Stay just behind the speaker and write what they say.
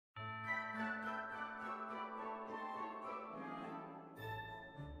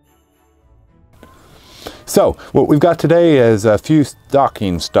So what we've got today is a few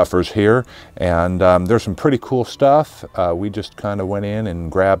stocking stuffers here, and there's some pretty cool stuff. We just kind of went in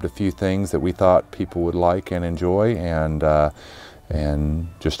and grabbed a few things that we thought people would like and enjoy, and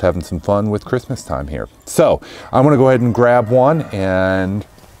just having some fun with Christmas time here. So I'm going to go ahead and grab one, and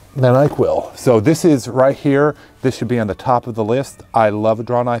then I will. So this is right here. This should be on the top of the list. I love a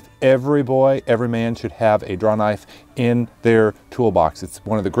draw knife. Every boy, every man should have a draw knife in their toolbox. It's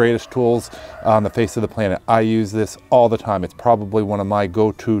one of the greatest tools on the face of the planet. I use this all the time. It's probably one of my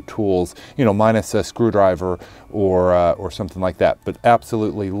go-to tools, you know, minus a screwdriver or something like that, but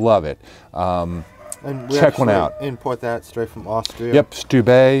absolutely love it. And we check one out. Import that straight from Austria. Yep, Stube.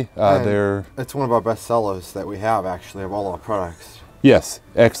 It's one of our best sellers that we have, actually, of all our products. Yes,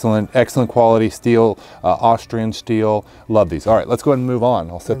 excellent quality steel, Austrian steel. Love these. All right, let's go ahead and move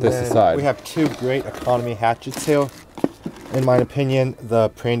on. I'll set this aside. We have two great economy hatchets here. In my opinion, the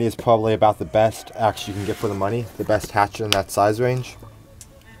Prandy is probably about the best actually you can get for the money. The best hatchet in that size range.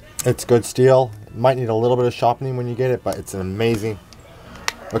 It's good steel. Might need a little bit of sharpening when you get it, but it's an amazing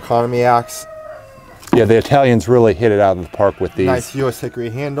economy axe. Yeah, the Italians really hit it out of the park with these. Nice US hickory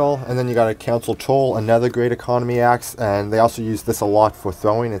handle, and then you got a Council Toll, another great economy axe, and they also use this a lot for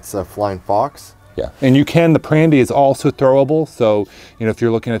throwing. It's a Flying Fox. Yeah, and you can, the Prandy is also throwable, so, you know, if you're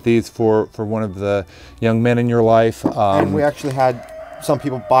looking at these for one of the young men in your life. And we actually had some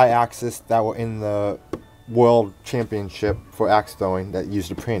people buy axes that were in the World Championship for axe throwing that used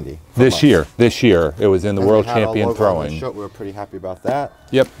a Prandy. This year it was in the World Champion throwing. We were pretty happy about that.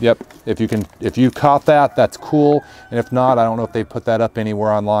 Yep. If you caught that, that's cool. And if not, I don't know if they put that up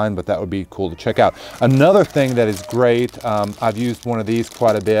anywhere online, but that would be cool to check out. Another thing that is great, I've used one of these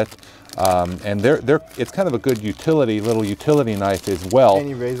quite a bit, and it's kind of a good little utility knife as well.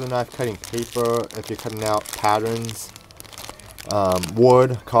 Any razor knife cutting paper, if you're cutting out patterns,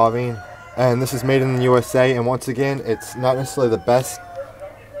 wood carving. And this is made in the USA, and once again, it's not necessarily the best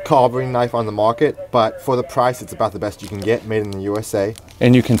carving knife on the market, but for the price, it's about the best you can get, made in the USA.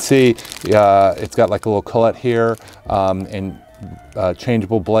 And you can see it's got like a little collet here, and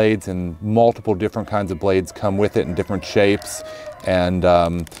changeable blades, and multiple different kinds of blades come with it in different shapes. And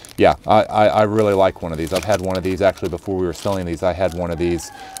yeah, I really like one of these. I've had one of these actually before we were selling these. I had one of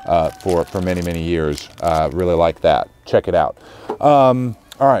these for many years. Really like that. Check it out. All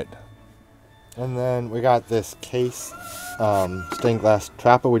right. And then we got this case, stained glass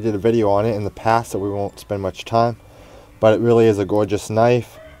trapper. We did a video on it in the past, so we won't spend much time. But it really is a gorgeous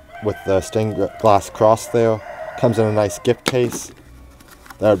knife with the stained glass cross there. Comes in a nice gift case.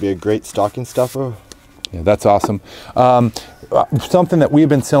 That would be a great stocking stuffer. Yeah, that's awesome. Something that we've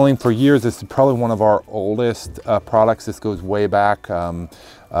been selling for years. This is probably one of our oldest products. This goes way back to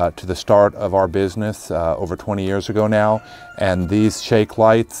the start of our business over 20 years ago now. And these shake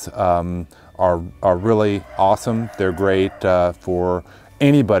lights are really awesome. They're great for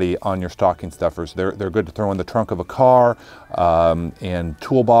anybody on your stocking stuffers. They're good to throw in the trunk of a car, and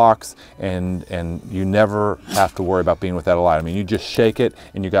toolbox, and you never have to worry about being without a light. I mean, you just shake it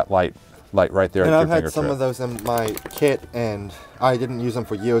and you got light right there. And at I've your had some of those in my kit, and I didn't use them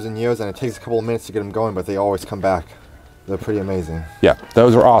for years and years, and it takes a couple of minutes to get them going, but they always come back. They're pretty amazing. Yeah,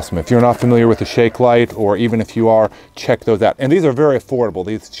 those are awesome. If you're not familiar with the Shake Light, or even if you are, check those out. And these are very affordable.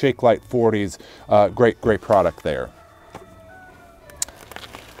 These Shake Light 40s, great product there.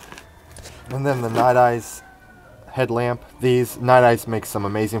 And then the Night Eyes headlamp. These Night Eyes make some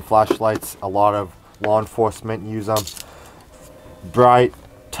amazing flashlights. A lot of law enforcement use them. Bright,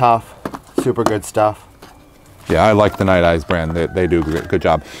 tough, super good stuff. Yeah, I like the Night Eyes brand. They do a good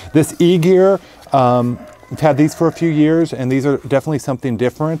job. This E-Gear, we've had these for a few years, and these are definitely something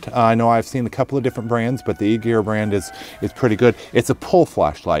different. I know I've seen a couple of different brands, but the E-Gear brand is pretty good. It's a pull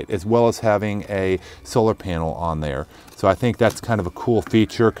flashlight as well as having a solar panel on there. So I think that's kind of a cool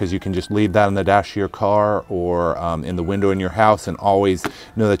feature, because you can just leave that in the dash of your car or in the window in your house and always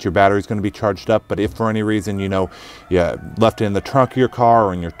know that your battery is going to be charged up. But if for any reason, you know, you left it in the trunk of your car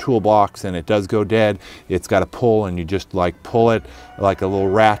or in your toolbox and it does go dead, it's got a pull, and you just like pull it like a little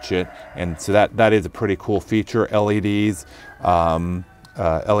ratchet. And so that is a pretty cool feature. LEDs,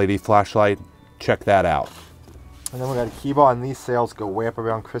 LED flashlight, check that out. And then we got a key bar, and these sales go way up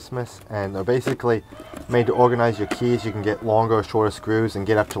around Christmas, and they're basically made to organize your keys. You can get longer or shorter screws and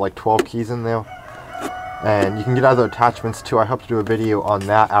get up to like 12 keys in there. And you can get other attachments too. I hope to do a video on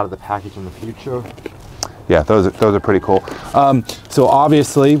that out of the package in the future. Yeah, those are pretty cool. So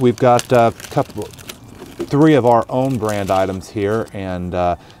obviously we've got three of our own brand items here,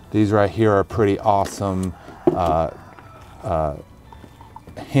 and these right here are pretty awesome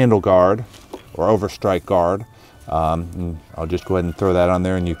handle guard or overstrike guard. I'll just go ahead and throw that on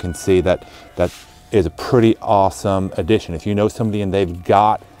there, and you can see that is a pretty awesome addition. If you know somebody and they've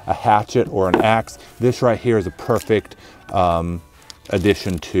got a hatchet or an axe, this right here is a perfect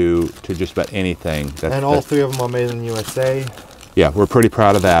addition to just about anything. And all three of them are made in the USA. Yeah, we're pretty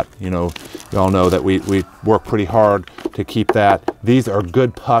proud of that. You know, you all know that we work pretty hard to keep that. These are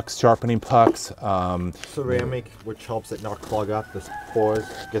good pucks, sharpening pucks. Ceramic, which helps it not clog up the pores,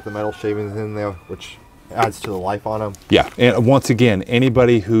 get the metal shavings in there, which adds to the life on them. Yeah, and once again,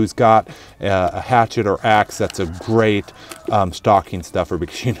 anybody who's got a hatchet or axe, that's a great stocking stuffer,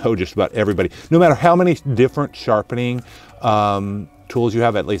 because you know just about everybody, no matter how many different sharpening tools you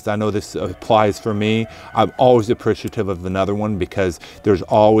have, at least I know this applies for me, I'm always appreciative of another one, because there's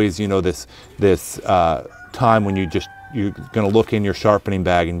always, you know, this time when you're gonna look in your sharpening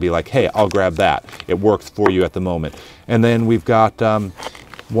bag and be like, hey, I'll grab that. It works for you at the moment. And then we've got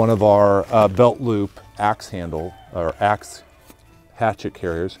one of our belt loop axe handle or axe hatchet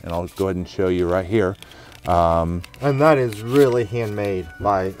carriers, and I'll go ahead and show you right here. And that is really handmade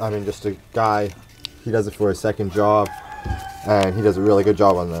by, I mean, just a guy. He does it for his second job, and he does a really good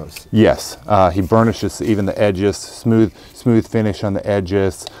job on those. Yes, he burnishes even the edges, smooth finish on the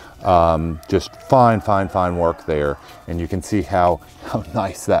edges. Just fine work there, and you can see how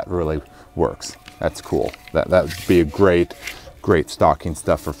nice that really works. That's cool. That would be a great stocking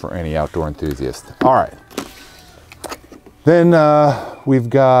stuffer for any outdoor enthusiast. All right, then we've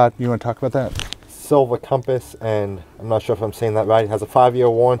got, you want to talk about that? Silver compass, and I'm not sure if I'm saying that right. It has a 5-year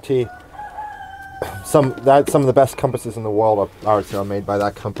warranty. Some of the best compasses in the world are made by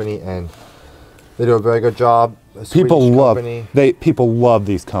that company, and they do a very good job. People love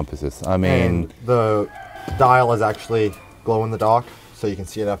these compasses. I mean, and the dial is actually glow in the dark, so you can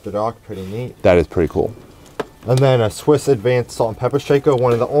see it after dark. Pretty neat. That is pretty cool. And then a Swiss Advanced Salt and Pepper Shaker,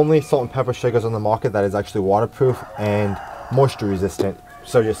 one of the only salt and pepper shakers on the market that is actually waterproof and moisture resistant.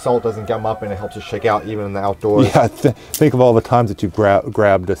 So your salt doesn't gum up, and it helps you shake out even in the outdoors. Yeah, think of all the times that you've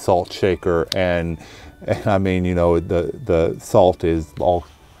grabbed a salt shaker, and I mean, you know, the salt is all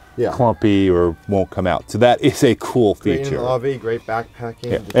clumpy or won't come out. So that is a cool feature. Great in the RV, great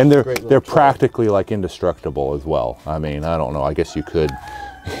backpacking. Yeah. And they're practically like indestructible as well. I mean, I don't know. I guess you could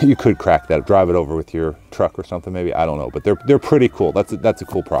crack that, drive it over with your truck or something maybe. I don't know, but they're pretty cool. That's a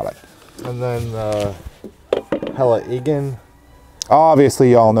cool product. And then Hella Egan.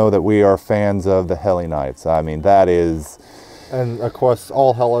 Obviously, y'all know that we are fans of the Heli knives. I mean, that is... And of course,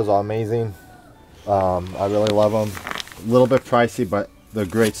 all Hellas are amazing. I really love them. A little bit pricey, but they're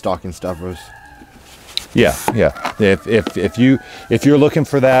great stocking stuffers. Yeah. If you're looking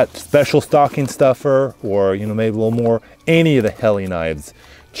for that special stocking stuffer, or you know, maybe a little more, any of the Heli knives,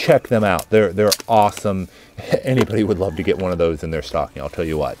 check them out. They're awesome. Anybody would love to get one of those in their stocking, I'll tell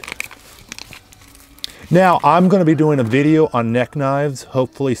you what. Now, I'm going to be doing a video on neck knives,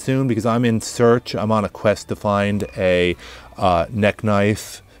 hopefully soon, because I'm on a quest to find a neck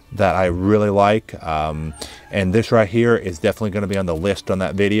knife that I really like. And this right here is definitely going to be on the list on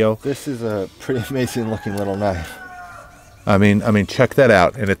that video. This is a pretty amazing looking little knife. I mean, check that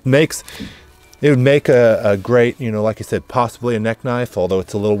out. And it would make a great, you know, like I said, possibly a neck knife, although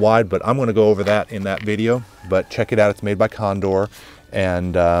it's a little wide, but I'm going to go over that in that video. But check it out. It's made by Condor,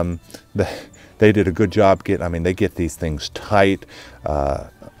 and they did a good job they get these things tight. I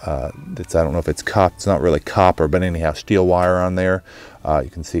don't know if it's it's not really copper, but anyhow, steel wire on there. You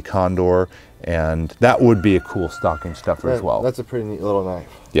can see Condor, and that would be a cool stocking stuffer as well. That's a pretty neat little knife.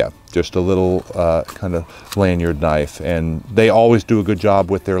 Yeah, just a little kind of lanyard knife, and they always do a good job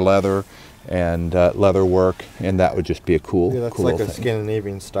with their leather and leather work, and that would just be a cool, that's cool like a thing.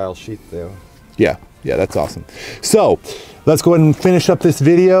 Scandinavian style sheath there. Yeah, that's awesome. So let's go ahead and finish up this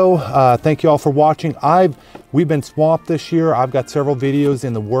video. Thank you all for watching. We've been swamped this year. I've got several videos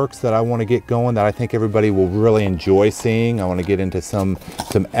in the works that I want to get going that I think everybody will really enjoy seeing. I want to get into some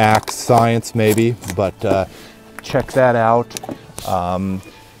axe science maybe, but check that out.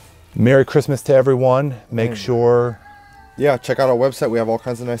 Merry Christmas to everyone. Make sure... Yeah, check out our website. We have all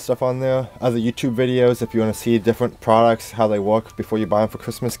kinds of nice stuff on there. Other YouTube videos if you want to see different products, how they work before you buy them for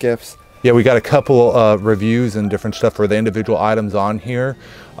Christmas gifts. Yeah, we got a couple reviews and different stuff for the individual items on here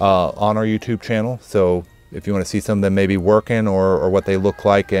on our YouTube channel. So if you want to see some of them maybe working or what they look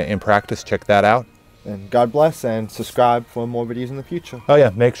like in practice, check that out. And God bless, and subscribe for more videos in the future. Oh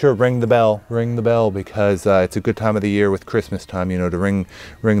yeah, make sure ring the bell, because it's a good time of the year with Christmas time, you know, to ring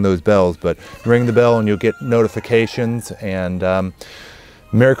those bells. But ring the bell and you'll get notifications. And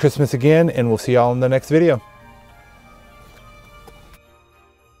Merry Christmas again, and we'll see y'all in the next video.